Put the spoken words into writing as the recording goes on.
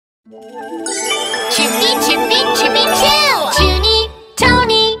Chippy, chippy, chippy, chill!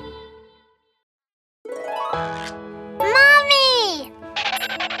 JunyTony! Mommy!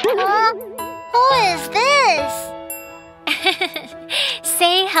 Who is this?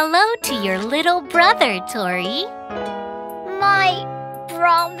 Say hello to your little brother, Tori. My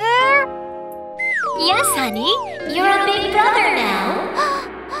brother? Yes, honey. You're a big brother now.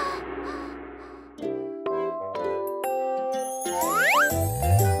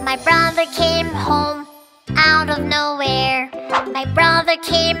 My brother came home out of nowhere. My brother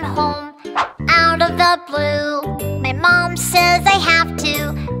came home out of the blue. My mom says I have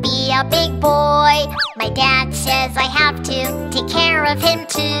to be a big boy. My dad says I have to take care of him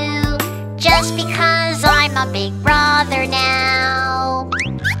too. Just because I'm a big brother now.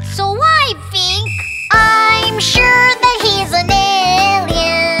 So I think I'm sure that he's an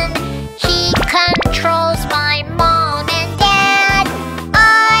alien. He controls my mom and dad.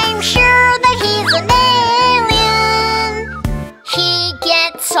 I'm sure that he's an alien. He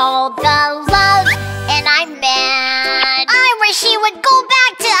gets all the love and I'm mad. I wish he would go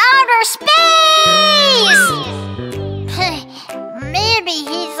back to outer space. Maybe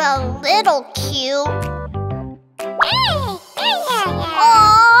he's a little cute.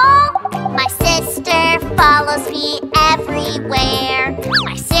 My sister follows me everywhere.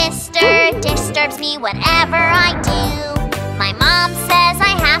 My sister disturbs me whatever I do. My mom says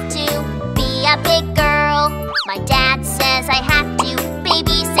I have to be a big girl. My dad says I have to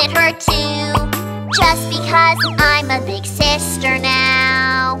babysit her too. Just because I'm a big sister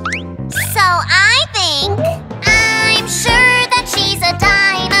now. So I think I'm sure that she's a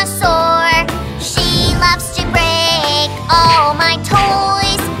dinosaur. She loves to break all my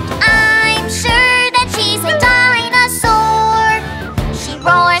toys. I'm sure that she's a dinosaur. She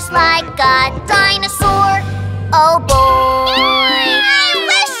roars like a dinosaur. Oh boy. I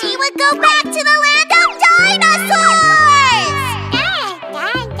wish she would go back to the land of dinosaurs.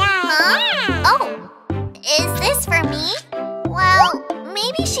 Huh? Oh, is this for me? Well,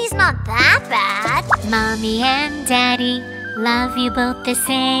 maybe she's not that bad. Mommy and Daddy love you both the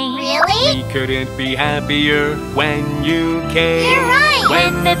same. Really? We couldn't be happier when you came. You're right.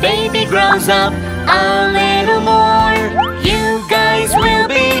 When the baby grows up a little more, you guys will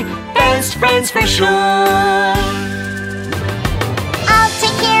be best friends for sure. I'll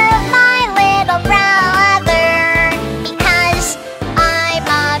take care of my little brother because I'm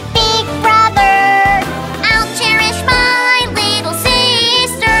a big brother. I'll cherish my little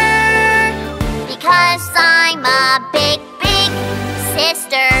sister because I'm a big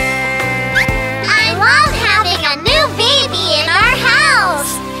sister. I love having a new baby in our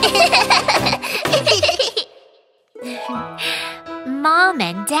house. Mom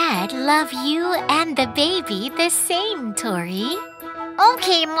and Dad love you and the baby the same, Tori.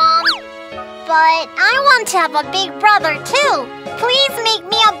 Okay, Mom. But I want to have a big brother too. Please make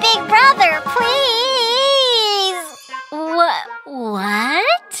me a big brother, please.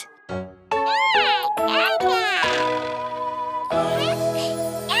 What?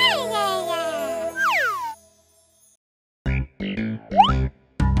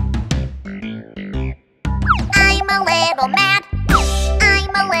 I'm a little mad,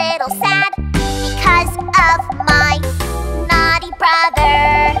 I'm a little sad because of my naughty brother.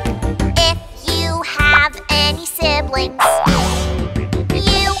 If you have any siblings,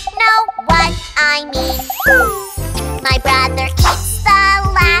 you know what I mean. My brother eats the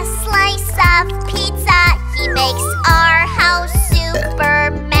last slice of pizza. He makes our house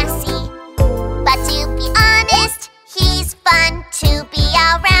super messy. But to be honest, he's fun to be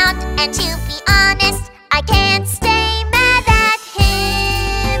around. And to be honest, I can't stay mad at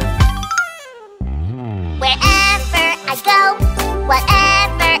him. Wherever I go,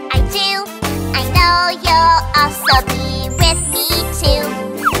 whatever I do, I know you'll also be with me too.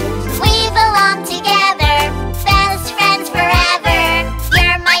 We belong together, best friends forever.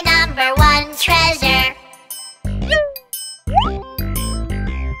 You're my #1 treasure.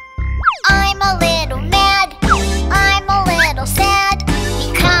 I'm a little mad, I'm a little sad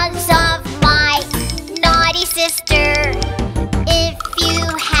because of my naughty sister. If you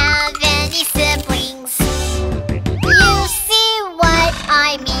have any siblings, you see what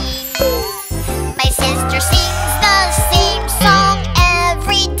I mean. My sister sings the same song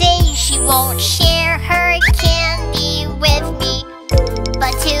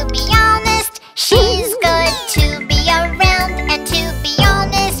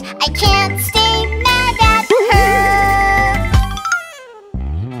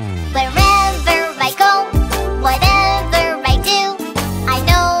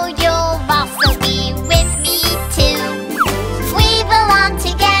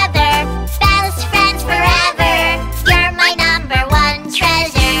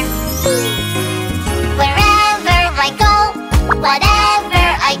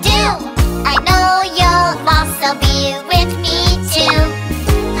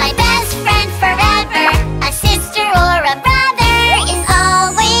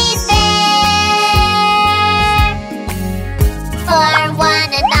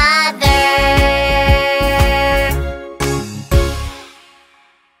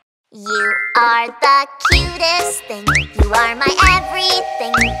You are the cutest thing. You are my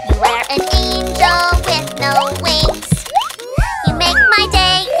everything. You are an angel with no wings. You make my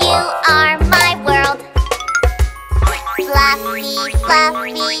day. You are my world. Fluffy,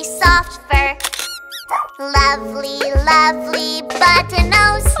 fluffy, soft fur. Lovely, lovely button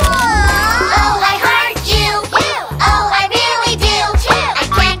nose. Oh, I heart you. Oh, I really do. I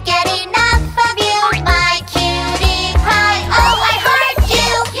can't get enough of you, my cutie pie. Oh, I heart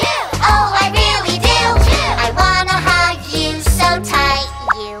you. Oh, I really do. I wanna hug you so tight.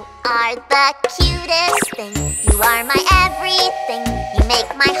 You are the cutest thing. You are my everything. You make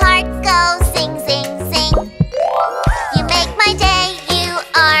my heart go zing, zing, zing. You make my day. You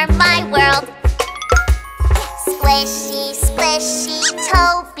are my world. Squishy, squishy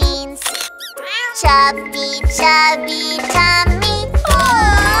toe beans. Chubby, chubby tummy.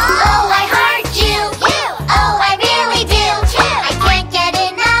 Oh, I heart you. Oh, I really do. I can't get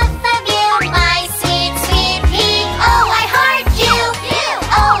enough of you, my sweet, sweet pea. Oh, I heart you.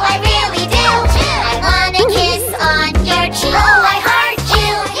 Oh, I really do. I wanna kiss on your cheek. Oh, I heart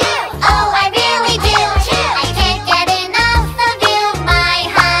you. Oh, I really do. I can't get enough of you, my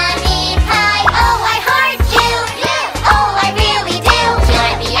honey pie. Oh, I heart you. Oh, I really do.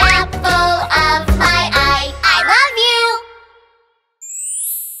 You're the apple of my eye. I love you.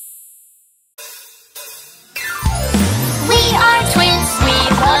 We are twins, we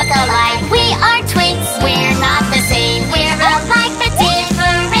look alike. We are twins, we're not the same. We're alike but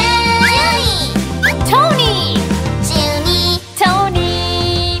different. Tony! JunyTony.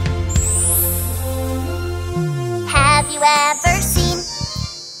 Have you ever seen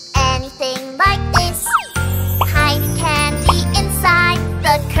anything like this? Tiny candy inside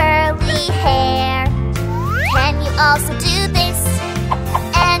the curly hair. Can you also do this?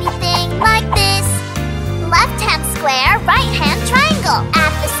 Anything like this? Left hand square, right hand triangle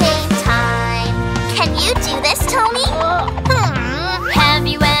at the same time. Can you do this, Tony? Have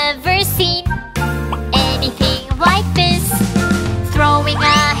you ever seen anything like this? Throwing a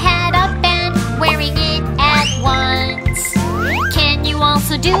hat up and wearing it at once. Can you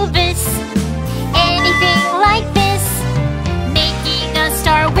also do this? Anything like this? Making a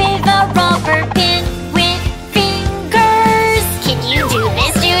star with a rubber pin with fingers. Can you do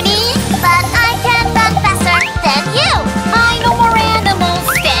this, Judy? But I can run faster than you. I know more animals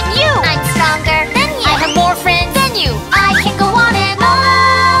than you. I'm stronger than you. I have more friends than you. I can go on and on.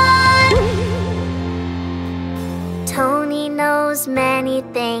 Tony knows many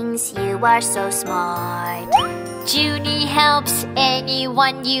things. You are so smart. Judy helps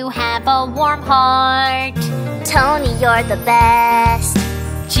anyone. You have a warm heart. Tony, you're the best.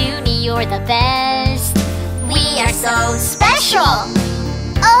 Judy, you're the best. We are so special.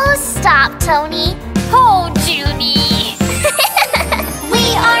 Oh, stop, Tony. Oh, Judy.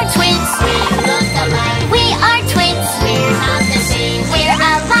 We are twins. We look alike. We are twins. We're not the same. We're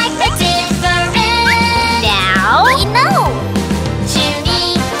alike but different. Now, We know.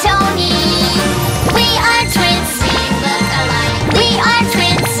 JunyTony. We are twins. we look alike. We are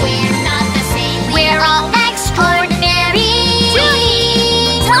twins. We're not the same. We're all extraordinary.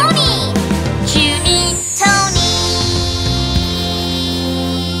 JunyTony. JunyTony.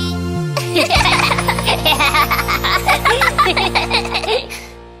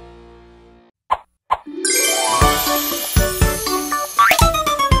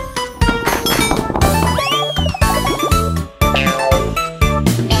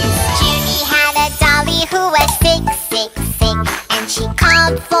 Miss Judy had a Dolly who was sick, sick, sick. And she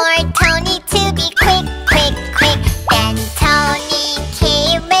called for Tony to be quick, quick, quick. Then Tony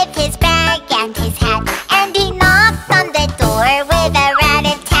came with his bag and his hat. And he knocked on the door with a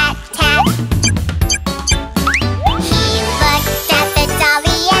rat-a-tat-tat. He looked at the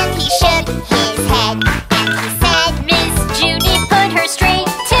Dolly and he shook his head. And he said, Miss Judy put her straight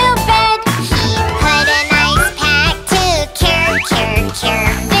to bed. he put an ice pack to cure, cure,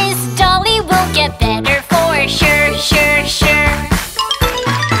 cure. This Dolly will get better for sure, sure, sure.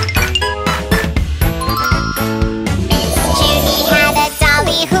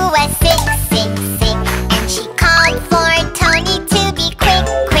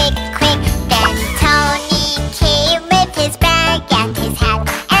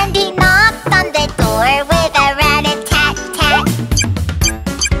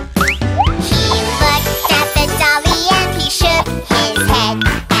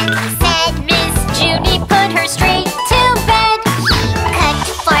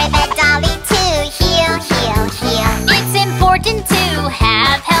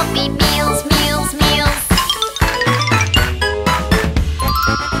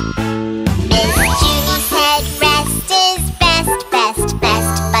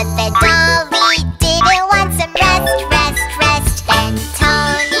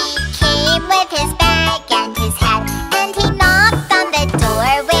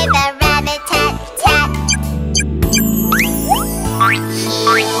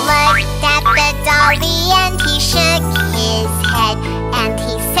 Looked at the dolly and he shook his head and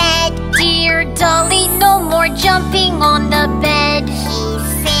he said, Dear Dolly, no more jumping on the bed. He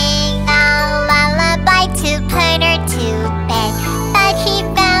sang a lullaby to put her to bed, but he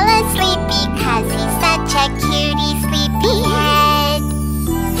fell asleep because he's such a cutie sleepyhead.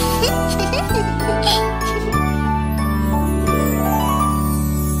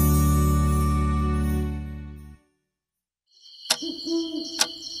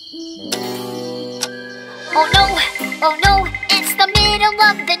 Oh no, it's the middle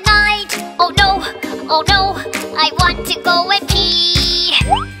of the night. Oh no, I want to go and pee.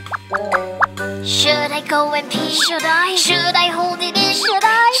 Should I go and pee? Should I hold it in? Should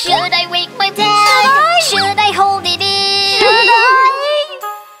I wake my dad? Should I hold it in?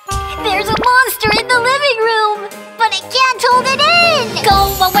 There's a monster in the living room, but I can't hold it in. Go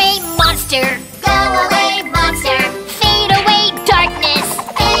away, monster. Go away, monster. Fade away, darkness.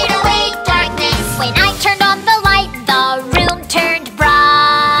 Fade away, darkness. When I turned on the light, the room turned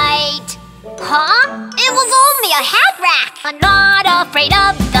bright. Huh? It was only a hat rack. I'm not afraid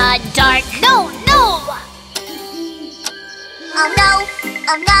of the dark. No.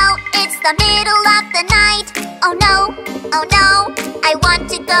 Oh no, it's the middle of the night. Oh no, I want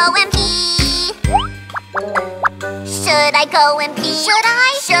to go and pee. Should I go and pee? Should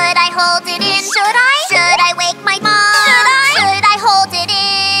I hold it in? Should I wake my mom? Should I hold it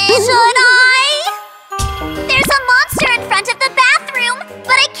in? Should I? There's a monster in front of the bathroom,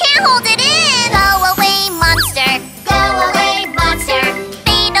 but I can't hold it in. Go away, monster. Go away, monster.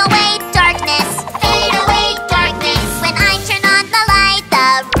 Fade away, darkness. Fade away, darkness. When I turn on the light, the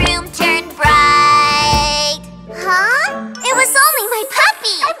room turned bright. Huh? It was only my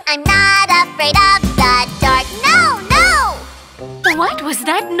puppy. I'm not afraid of the dark. No. What was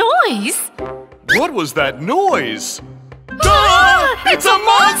that noise? What was that noise? Duh! It's a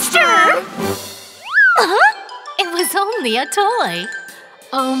monster! It was only a toy.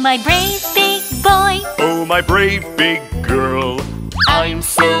 Oh, my brave big boy. Oh, my brave big girl. I'm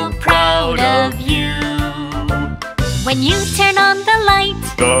so proud of you. When you turn on the light,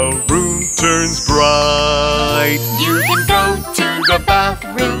 The room turns bright. You can go to the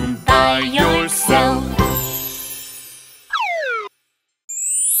bathroom by yourself.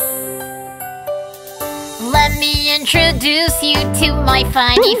 let me introduce you to my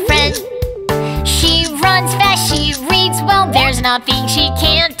funny friend. She runs fast, she reads well, there's nothing she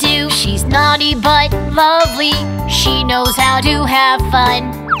can't do. She's naughty but lovely, she knows how to have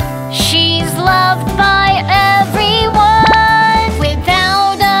fun. She's loved by everyone.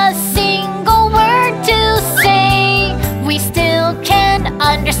 Without a single word to say, we still can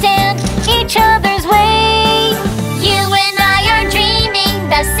understand each other's way. You and I are dreaming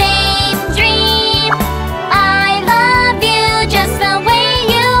the same dream. I love you just the way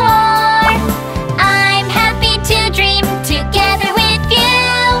you are. I'm happy to dream together with you.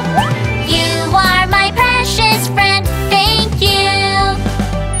 You are my precious friend, thank you.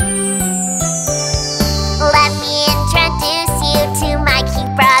 Let me introduce you to my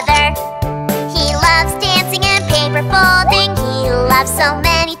cute brother. He loves dancing and paper folding. He loves so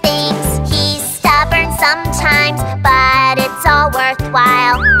many things. He's stubborn sometimes, but it's all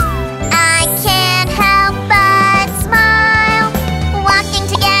worthwhile. I can't help but smile. Walking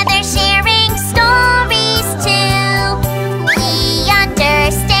together, sharing stories too. We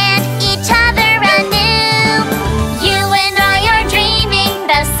understand each other anew. You and I are dreaming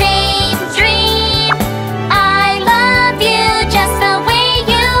the same dream. I love you just the way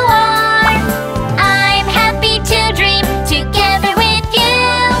you are. I'm happy to dream together with you.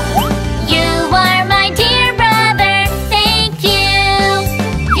 You are my dear brother,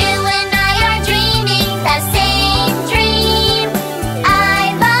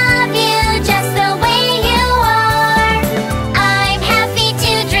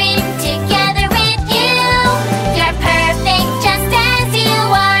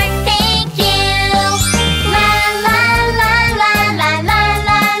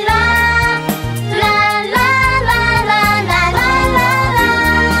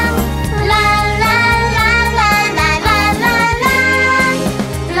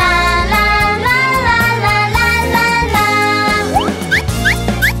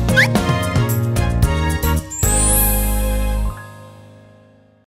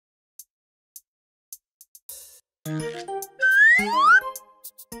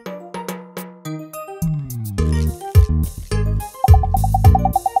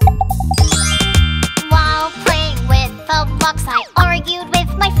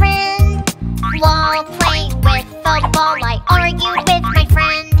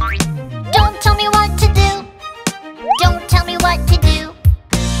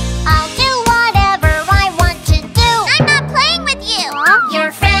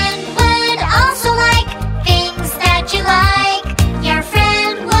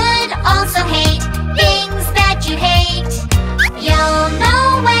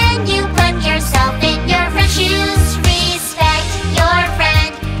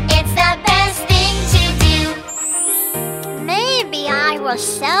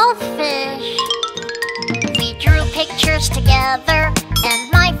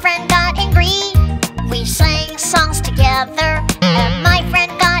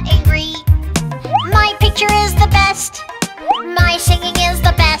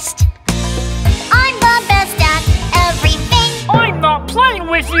 fine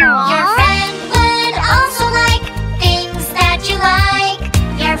with you. Your friend would also like things that you like.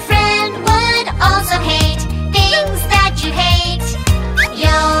 Your friend would also hate things that you hate.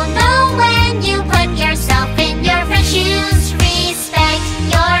 You'll know when you put yourself in your friend's shoes. Respect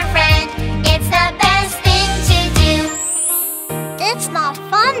your friend, it's the best thing to do. It's not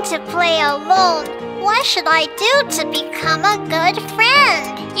fun to play alone. What should I do to become a good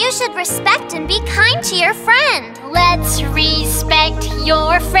friend? You should respect and be kind to your friend. Let's respect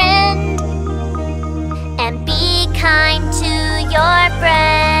your friend and be kind to your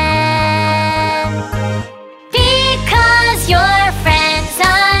friend. Because your